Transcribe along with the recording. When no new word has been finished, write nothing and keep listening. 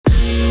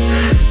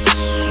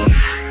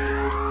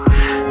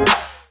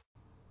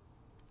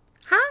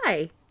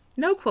Hi.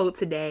 No quote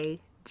today,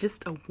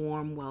 just a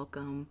warm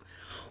welcome.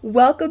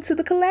 Welcome to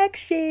the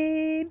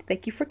collection.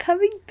 Thank you for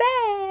coming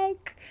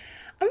back.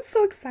 I'm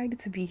so excited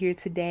to be here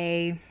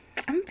today.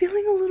 I'm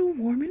feeling a little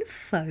warm and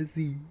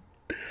fuzzy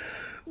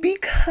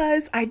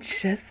because I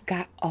just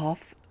got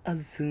off a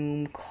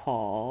Zoom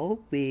call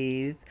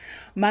with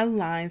my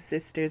line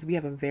sisters. We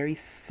have a very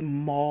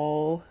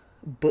small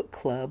book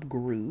club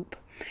group.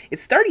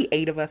 It's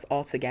 38 of us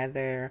all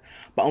together,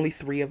 but only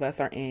 3 of us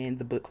are in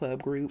the book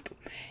club group.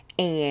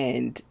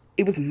 And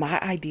it was my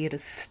idea to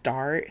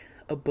start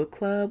a book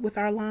club with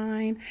our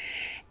line.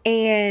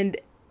 And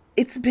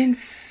it's been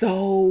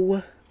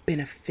so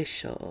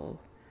beneficial.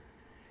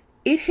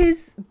 It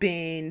has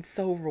been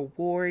so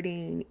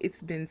rewarding.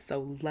 It's been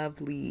so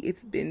lovely.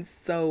 It's been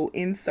so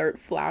insert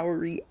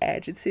flowery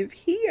adjective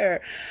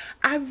here.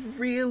 I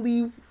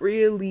really,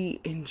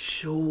 really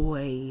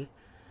enjoy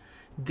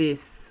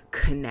this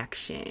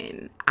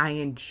connection. I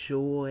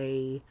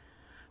enjoy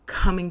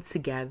coming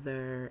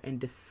together and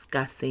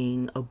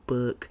discussing a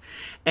book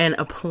and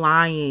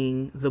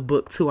applying the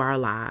book to our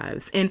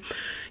lives. And,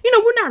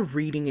 we're not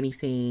reading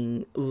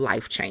anything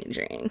life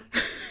changing.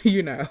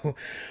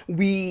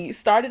 We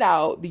started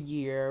out the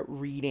year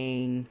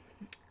reading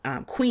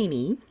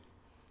Queenie,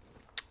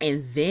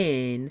 and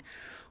then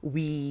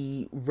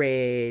we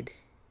read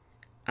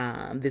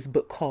this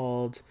book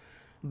called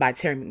by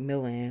Terry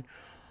McMillan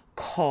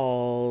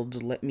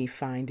called, let me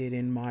find it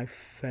in my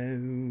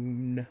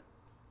phone,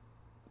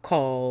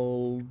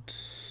 called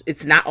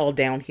It's Not All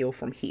Downhill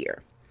From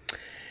Here.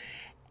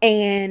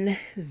 And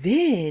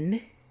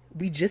then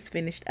we just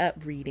finished up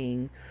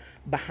reading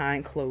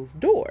Behind Closed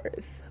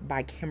Doors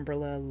by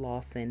Kimberla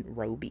Lawson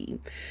Roby.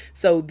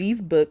 So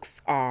these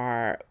books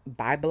are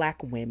by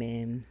Black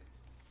women,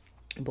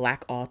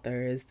 Black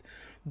authors,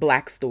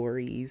 Black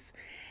stories,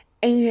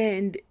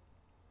 and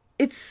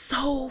it's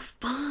so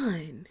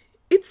fun.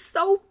 It's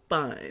so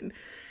fun.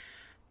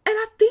 And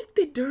I think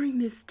that during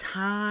this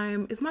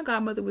time, as my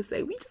godmother would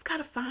say, we just got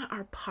to find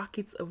our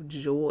pockets of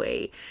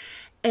joy.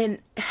 And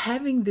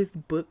having this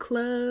book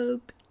club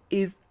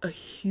is a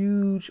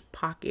huge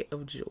pocket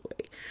of joy.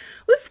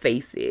 Let's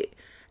face it,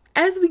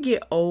 as we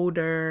get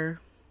older,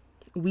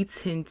 we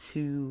tend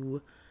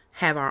to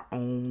have our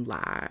own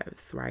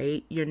lives,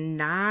 right? You're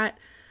not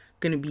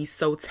going to be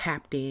so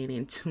tapped in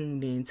and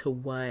tuned into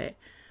what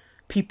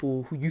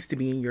people who used to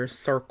be in your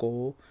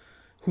circle,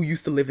 who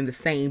used to live in the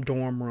same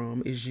dorm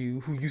room as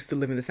you, who used to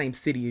live in the same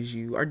city as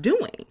you, are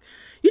doing.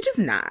 You're just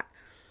not.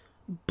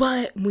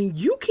 But when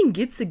you can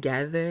get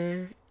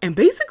together and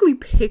basically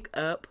pick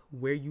up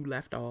where you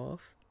left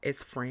off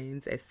as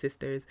friends, as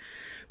sisters,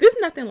 there's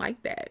nothing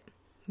like that.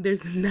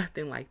 There's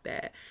nothing like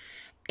that.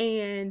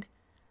 And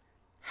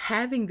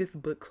having this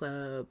book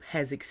club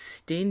has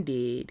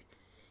extended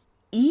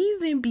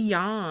even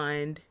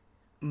beyond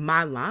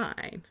my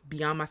line,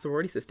 beyond my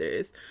sorority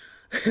sisters.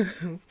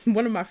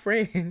 One of my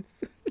friends,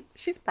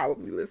 she's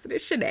probably listening,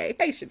 Shanae.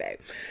 Hey, Shanae.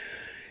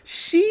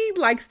 She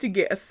likes to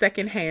get a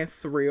secondhand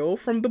thrill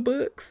from the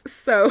books.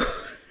 So,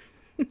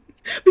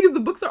 because the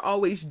books are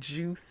always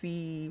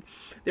juicy,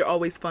 they're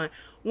always fun.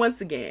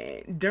 Once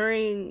again,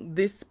 during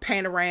this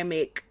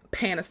panoramic,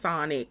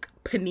 Panasonic,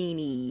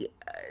 Panini,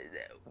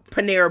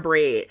 Panera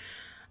Bread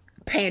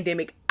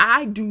pandemic,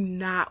 I do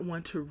not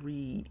want to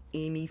read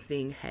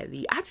anything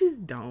heavy. I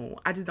just don't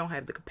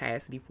have the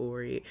capacity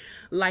for it.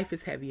 Life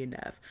is heavy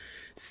enough.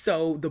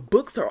 So the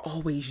books are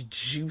always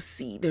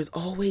juicy. There's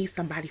always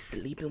somebody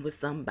sleeping with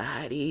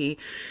somebody.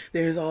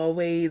 There's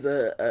always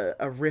a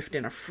rift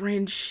in a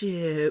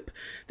friendship.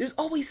 There's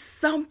always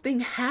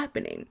something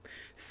happening.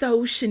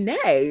 So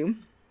Shanae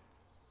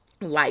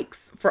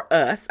likes, for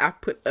us, I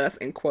put us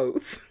in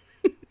quotes,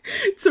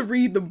 to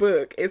read the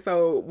book. And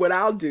so what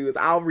I'll do is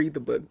I'll read the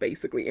book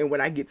basically. And when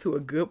I get to a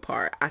good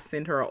part, I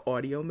send her an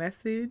audio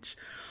message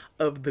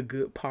of the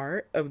good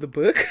part of the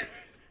book.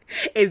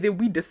 And then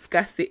we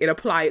discuss it and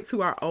apply it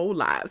to our own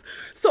lives.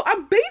 So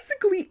I'm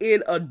basically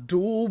in a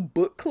dual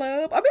book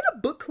club. I'm in a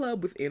book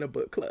club within a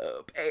book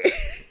club. And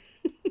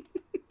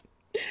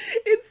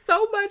it's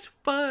so much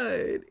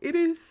fun. It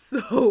is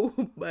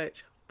so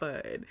much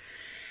fun.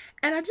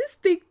 And I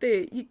just think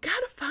that you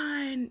gotta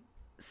find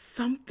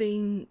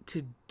something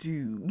to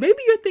do. Maybe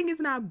your thing is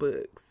not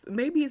books.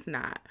 Maybe it's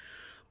not.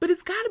 But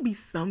it's got to be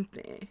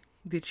something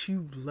that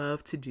you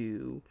love to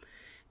do,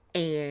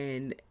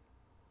 and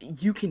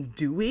you can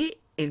do it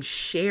and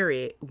share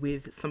it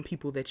with some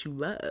people that you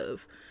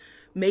love.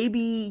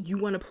 Maybe you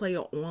want to play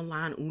an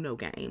online Uno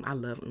game. I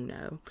love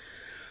Uno.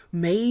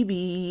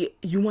 Maybe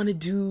you want to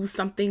do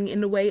something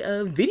in the way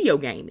of video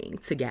gaming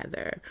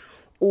together.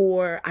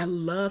 Or I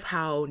love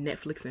how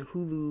Netflix and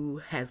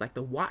Hulu has like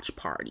the watch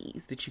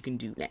parties that you can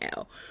do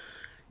now.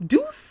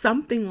 Do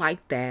something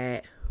like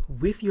that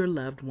with your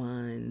loved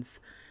ones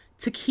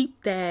to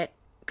keep that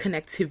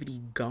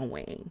connectivity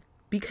going,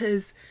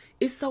 because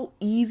it's so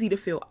easy to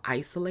feel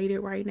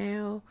isolated right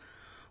now.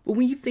 But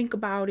when you think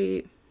about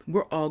it,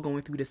 we're all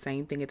going through the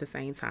same thing at the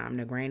same time.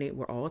 Now, granted,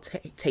 we're all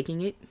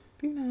taking it,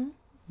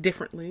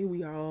 differently.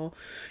 We all,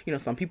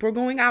 some people are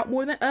going out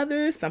more than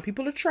others. Some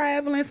people are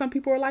traveling. Some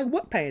people are like,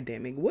 what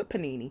pandemic? What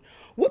panini?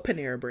 What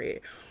Panera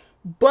bread?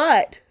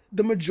 But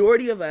the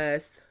majority of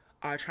us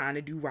are trying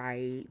to do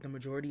right. The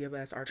majority of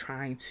us are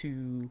trying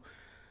to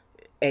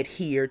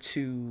adhere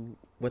to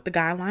what the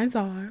guidelines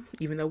are,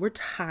 even though we're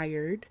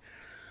tired.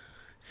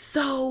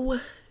 So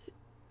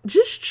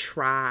just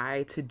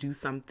try to do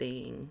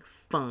something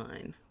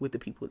fun with the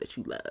people that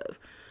you love.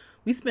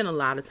 We spend a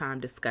lot of time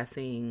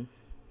discussing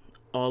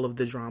all of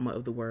the drama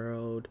of the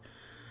world,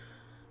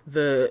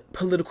 the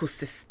political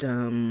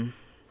system,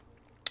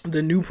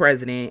 the new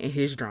president and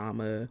his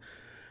drama,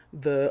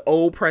 the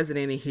old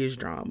president and his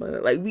drama.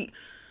 Like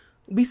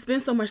we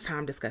spend so much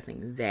time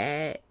discussing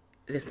that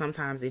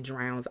sometimes it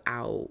drowns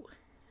out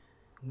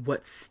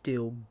what's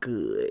still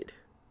good.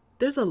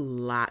 There's a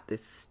lot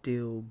that's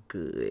still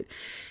good.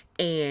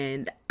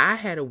 And I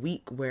had a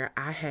week where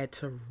I had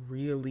to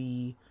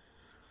really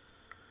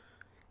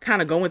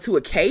kind of go into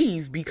a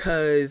cave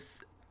because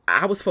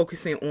I was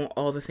focusing on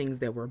all the things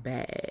that were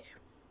bad.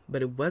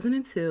 But it wasn't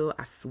until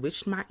I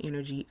switched my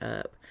energy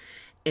up.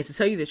 And to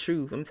tell you the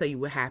truth, let me tell you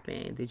what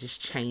happened that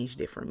just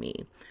changed it for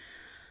me.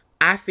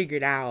 I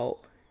figured out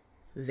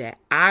that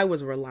I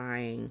was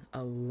relying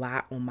a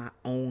lot on my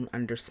own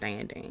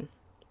understanding.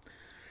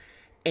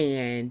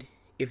 And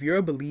if you're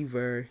a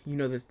believer, you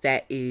know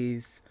that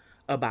is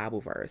a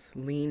Bible verse.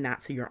 Lean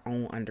not to your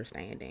own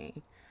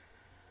understanding.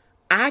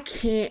 I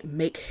can't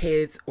make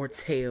heads or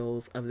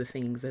tails of the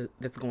things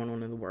that's going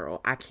on in the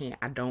world. I can't.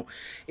 I don't.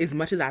 As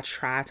much as I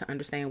try to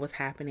understand what's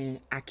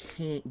happening, I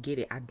can't get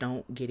it. I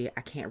don't get it.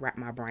 I can't wrap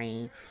my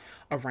brain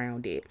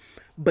around it.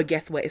 But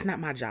guess what? It's not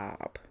my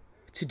job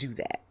to do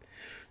that.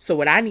 So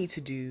what I need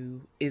to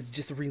do is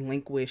just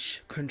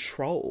relinquish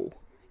control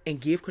and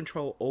give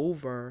control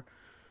over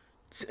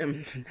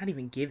not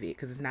even give it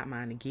because it's not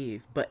mine to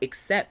give, but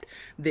accept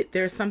that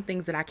there's some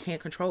things that I can't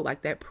control,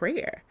 like that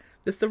prayer,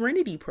 the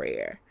serenity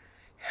prayer.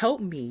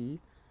 Help me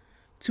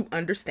to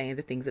understand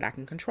the things that I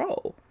can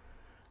control.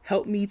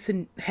 Help me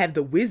to have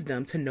the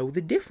wisdom to know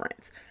the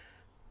difference.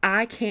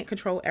 I can't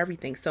control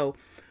everything. So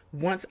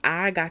once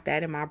I got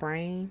that in my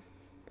brain,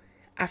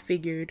 I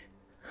figured,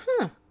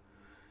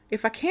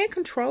 if I can't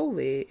control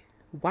it,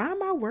 why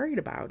am I worried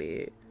about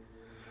it?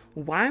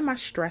 Why am I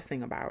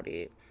stressing about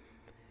it?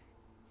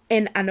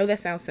 And I know that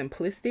sounds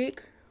simplistic,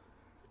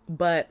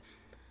 but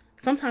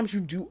sometimes you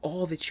do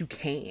all that you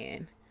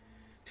can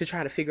to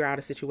try to figure out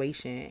a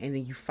situation, and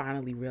then you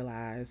finally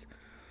realize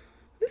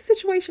this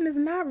situation is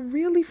not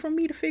really for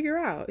me to figure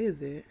out,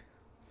 is it?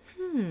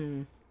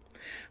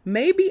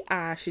 Maybe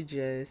I should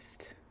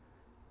just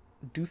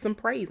do some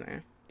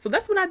praising. So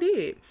that's what I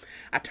did.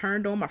 I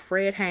turned on my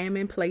Fred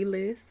Hammond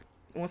playlist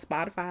on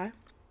Spotify,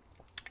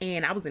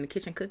 and I was in the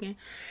kitchen cooking,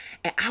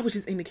 and I was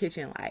just in the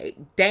kitchen like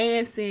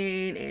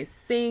dancing and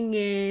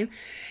singing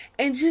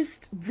and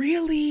just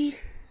really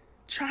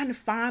trying to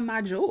find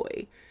my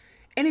joy.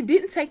 And it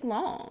didn't take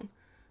long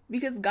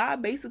because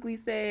God basically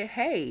said,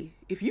 hey,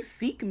 if you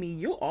seek me,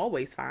 you'll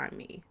always find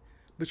me.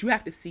 But you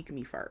have to seek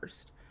me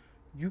first.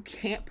 You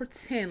can't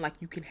pretend like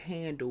you can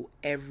handle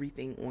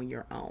everything on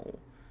your own.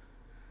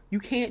 You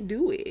can't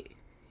do it.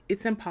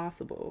 It's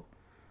impossible.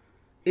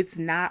 It's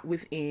not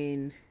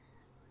within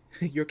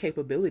your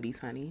capabilities,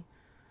 honey.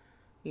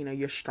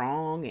 You're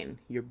strong and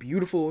you're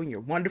beautiful and you're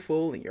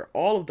wonderful and you're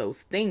all of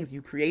those things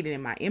you created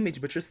in my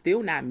image, but you're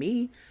still not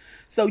me.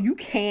 So you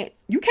can't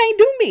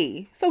do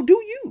me. So do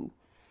you.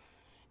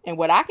 And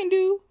what I can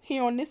do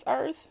here on this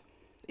earth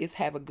is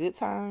have a good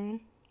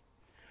time,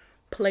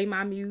 play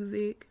my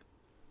music,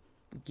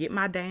 get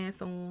my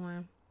dance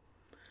on,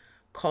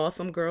 call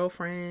some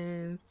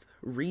girlfriends,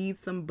 read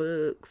some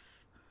books,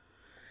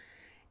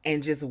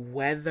 and just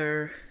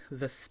weather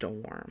the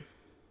storm.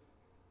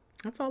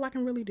 That's all I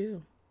can really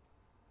do.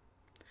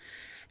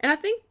 And I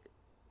think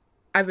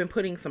I've been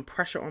putting some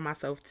pressure on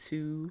myself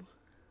too,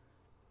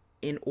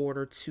 in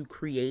order to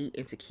create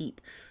and to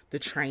keep the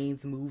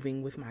trains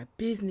moving with my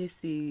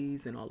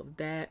businesses and all of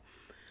that.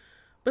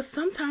 But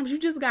sometimes you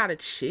just gotta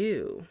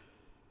chill.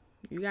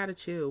 You gotta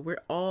chill.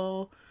 We're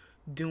all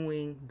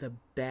doing the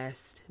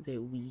best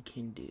that we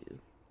can do.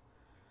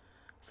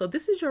 So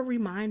this is your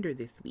reminder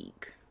this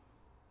week.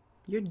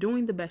 You're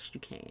doing the best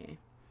you can.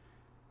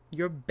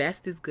 Your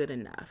best is good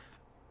enough.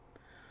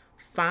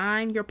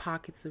 Find your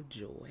pockets of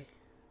joy.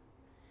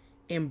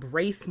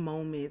 Embrace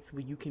moments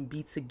where you can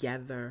be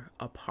together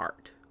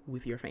apart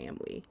with your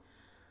family.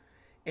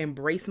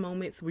 Embrace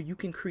moments where you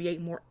can create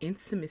more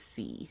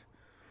intimacy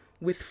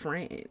with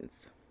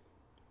friends.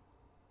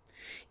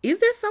 Is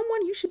there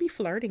someone you should be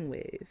flirting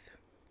with?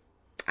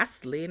 I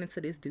slid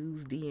into this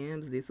dude's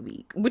DMs this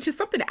week, which is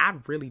something that I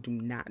really do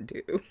not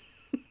do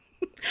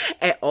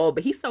at all.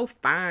 But he's so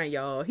fine,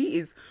 y'all. He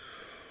is,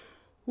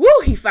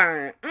 he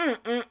fine.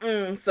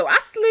 So I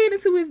slid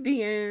into his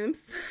DMs.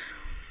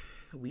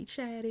 We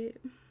chatted.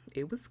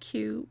 It was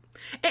cute.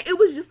 And it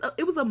was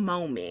it was a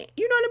moment.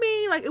 You know what I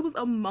mean? Like, it was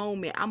a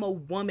moment. I'm a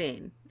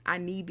woman. I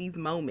need these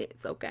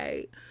moments,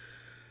 okay?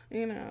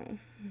 You know,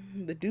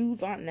 the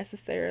dudes aren't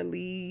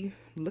necessarily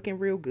looking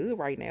real good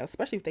right now,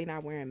 especially if they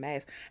not wearing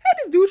masks. I had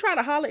this dude try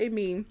to holler at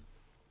me.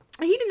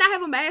 He did not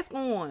have a mask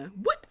on.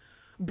 What?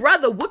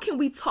 Brother, what can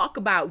we talk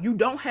about? You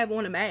don't have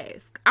on a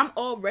mask. I'm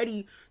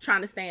already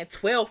trying to stand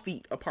 12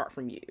 feet apart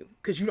from you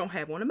because you don't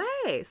have on a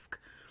mask.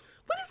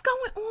 What is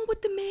going on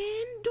with the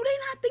men? Do they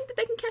not think that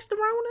they can catch the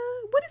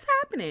Rona? What is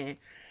happening?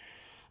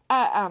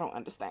 I don't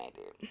understand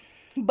it.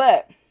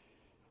 But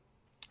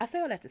I say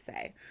all that to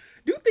say,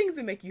 do things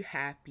that make you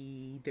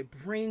happy, that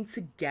bring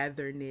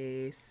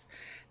togetherness,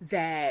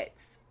 that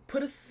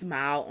put a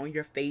smile on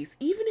your face,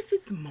 even if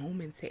it's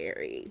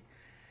momentary.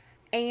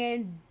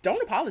 And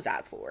don't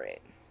apologize for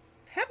it.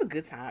 Have a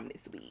good time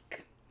this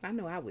week. I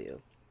know I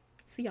will.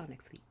 See y'all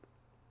next week.